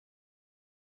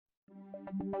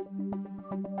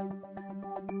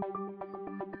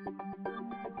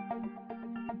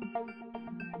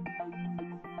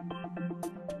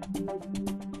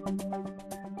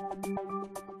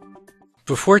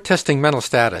Before testing mental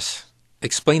status,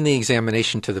 explain the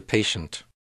examination to the patient.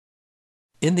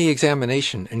 In the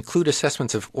examination, include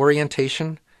assessments of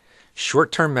orientation,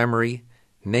 short-term memory,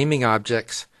 naming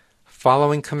objects,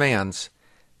 following commands,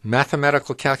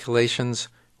 mathematical calculations,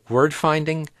 word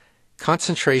finding,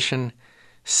 concentration,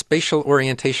 spatial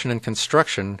orientation and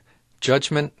construction,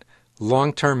 judgment,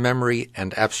 long-term memory,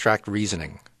 and abstract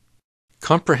reasoning.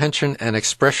 Comprehension and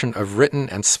expression of written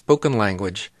and spoken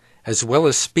language, as well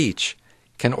as speech,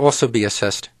 can also be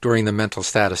assessed during the mental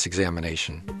status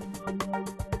examination.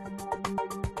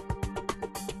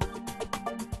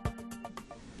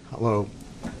 Hello.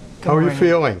 Good How are you morning.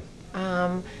 feeling?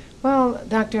 Well,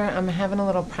 doctor, I'm having a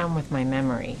little problem with my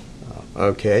memory.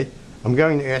 Okay. I'm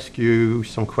going to ask you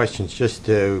some questions just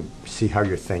to see how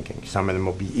you're thinking. Some of them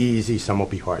will be easy, some will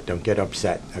be hard. Don't get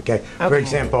upset, okay? For Okay.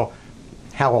 example,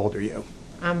 how old are you?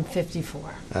 I'm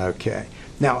 54. Okay.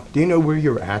 Now, do you know where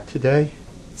you're at today?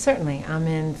 Certainly, I'm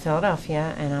in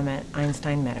Philadelphia and I'm at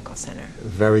Einstein Medical Center.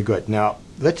 Very good. Now,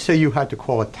 let's say you had to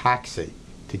call a taxi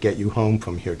to get you home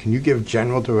from here. Can you give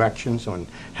general directions on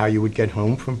how you would get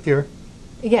home from here?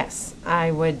 Yes,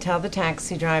 I would tell the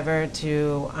taxi driver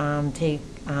to take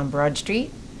Broad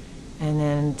Street and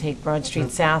then take Broad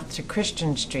Street south to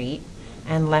Christian Street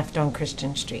and left on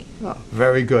Christian Street. Oh,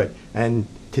 very good. And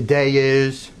today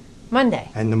is? Monday.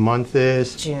 And the month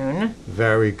is? June.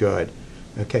 Very good.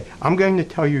 Okay, I'm going to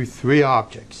tell you 3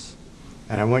 objects,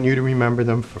 and I want you to remember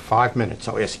them for 5 minutes.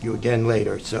 I'll ask you again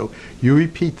later, so you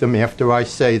repeat them after I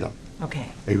say them.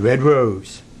 Okay. A red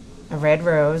rose. A red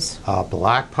rose. A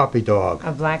black puppy dog.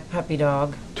 A black puppy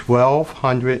dog.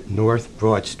 1200 North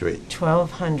Broad Street.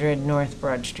 1200 North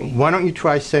Broad Street. Why don't you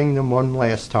try saying them one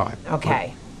last time?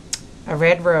 Okay. A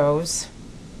red rose,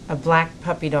 a black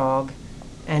puppy dog,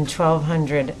 and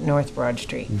 1200 North Broad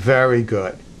Street. Very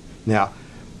good. Now,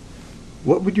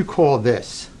 what would you call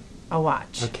this? A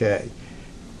watch. Okay.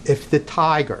 If the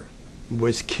tiger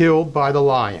was killed by the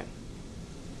lion,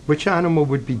 which animal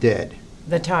would be dead?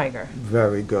 The tiger.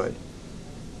 Very good.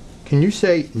 Can you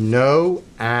say no,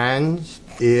 ands,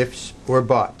 ifs, or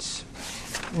buts?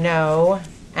 No,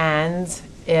 ands,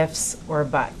 ifs, or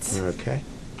buts. Okay.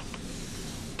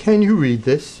 Can you read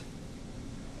this?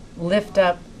 Lift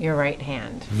up your right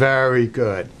hand. Very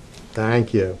good.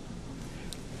 Thank you.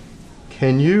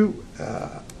 Can you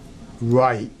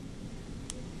write,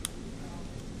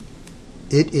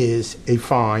 it is a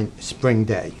fine spring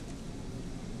day?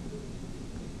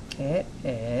 It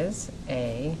is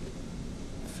a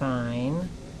fine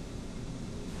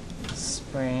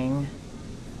spring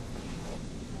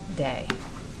day.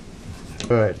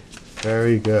 Good.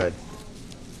 Very good.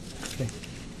 Okay.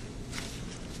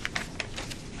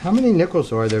 How many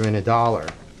nickels are there in a dollar?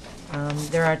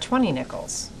 There are 20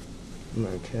 nickels.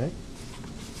 Okay.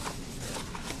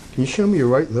 Can you show me your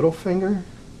right little finger?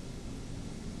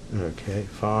 Okay,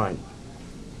 fine.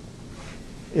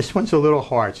 This one's a little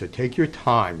hard, so take your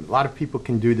time. A lot of people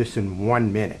can do this in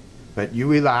 1 minute, but you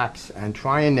relax and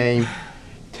try and name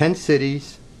 10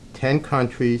 cities, 10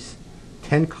 countries,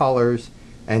 10 colors,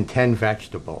 and 10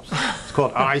 vegetables. It's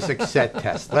called Isaac's set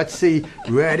test. Let's see.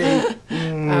 Ready?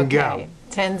 Okay. Go.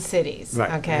 10 cities.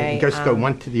 Right. Okay. Just go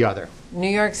one to the other. New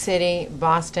York City,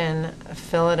 Boston,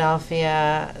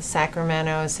 Philadelphia,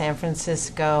 Sacramento, San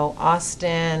Francisco,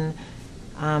 Austin,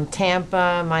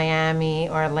 Tampa, Miami,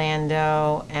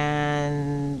 Orlando,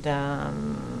 and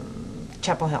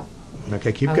Chapel Hill.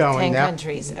 Okay, keep going. 10 now.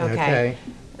 countries. Okay.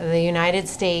 The United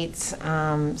States,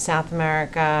 South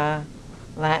America,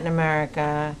 Latin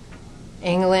America,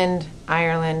 England,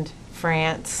 Ireland,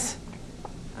 France,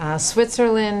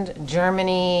 Switzerland,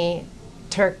 Germany,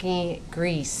 Turkey,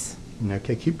 Greece.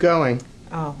 Okay, keep going.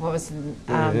 Oh, what was the,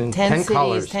 10 10 cities,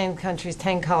 colors. 10 countries,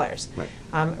 10 colors. Right.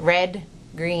 Red,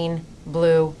 green,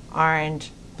 blue,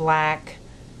 orange, black,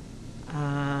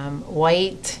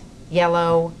 white,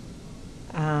 yellow,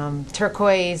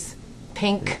 turquoise,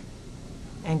 pink,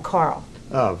 and coral.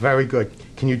 Oh, very good.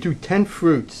 Can you do 10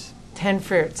 fruits? 10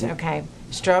 fruits, okay.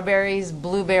 Strawberries,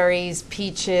 blueberries,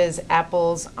 peaches,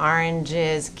 apples,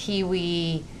 oranges,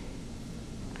 kiwi,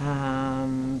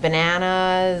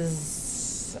 bananas,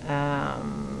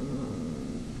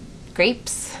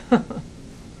 grapes.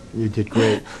 You did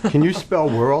great. Can you spell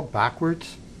world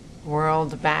backwards?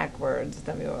 World backwards.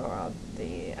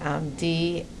 W-O-R-L-D.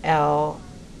 D-L-R-O-W.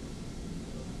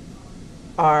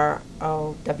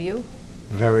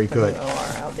 Very good.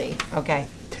 W-O-R-L-D. Okay.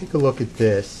 Take a look at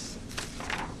this.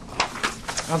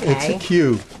 Okay. It's a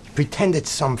cube. Pretend it's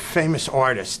some famous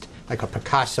artist, like a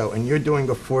Picasso, and you're doing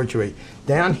a forgery.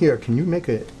 Down here, can you make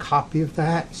a copy of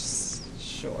that?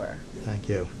 Sure. Thank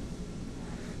you.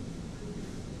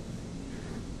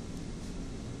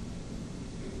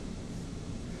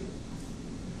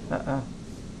 Uh-oh.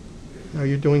 No,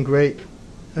 you're doing great.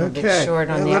 A little bit short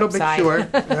on a the little outside. bit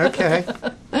short. Okay,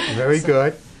 very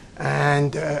good.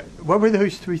 And what were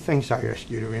those three things I asked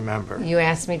you to remember? You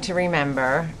asked me to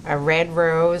remember a red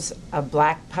rose, a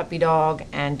black puppy dog,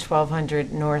 and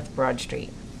 1200 North Broad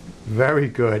Street. Very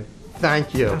good.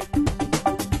 Thank you.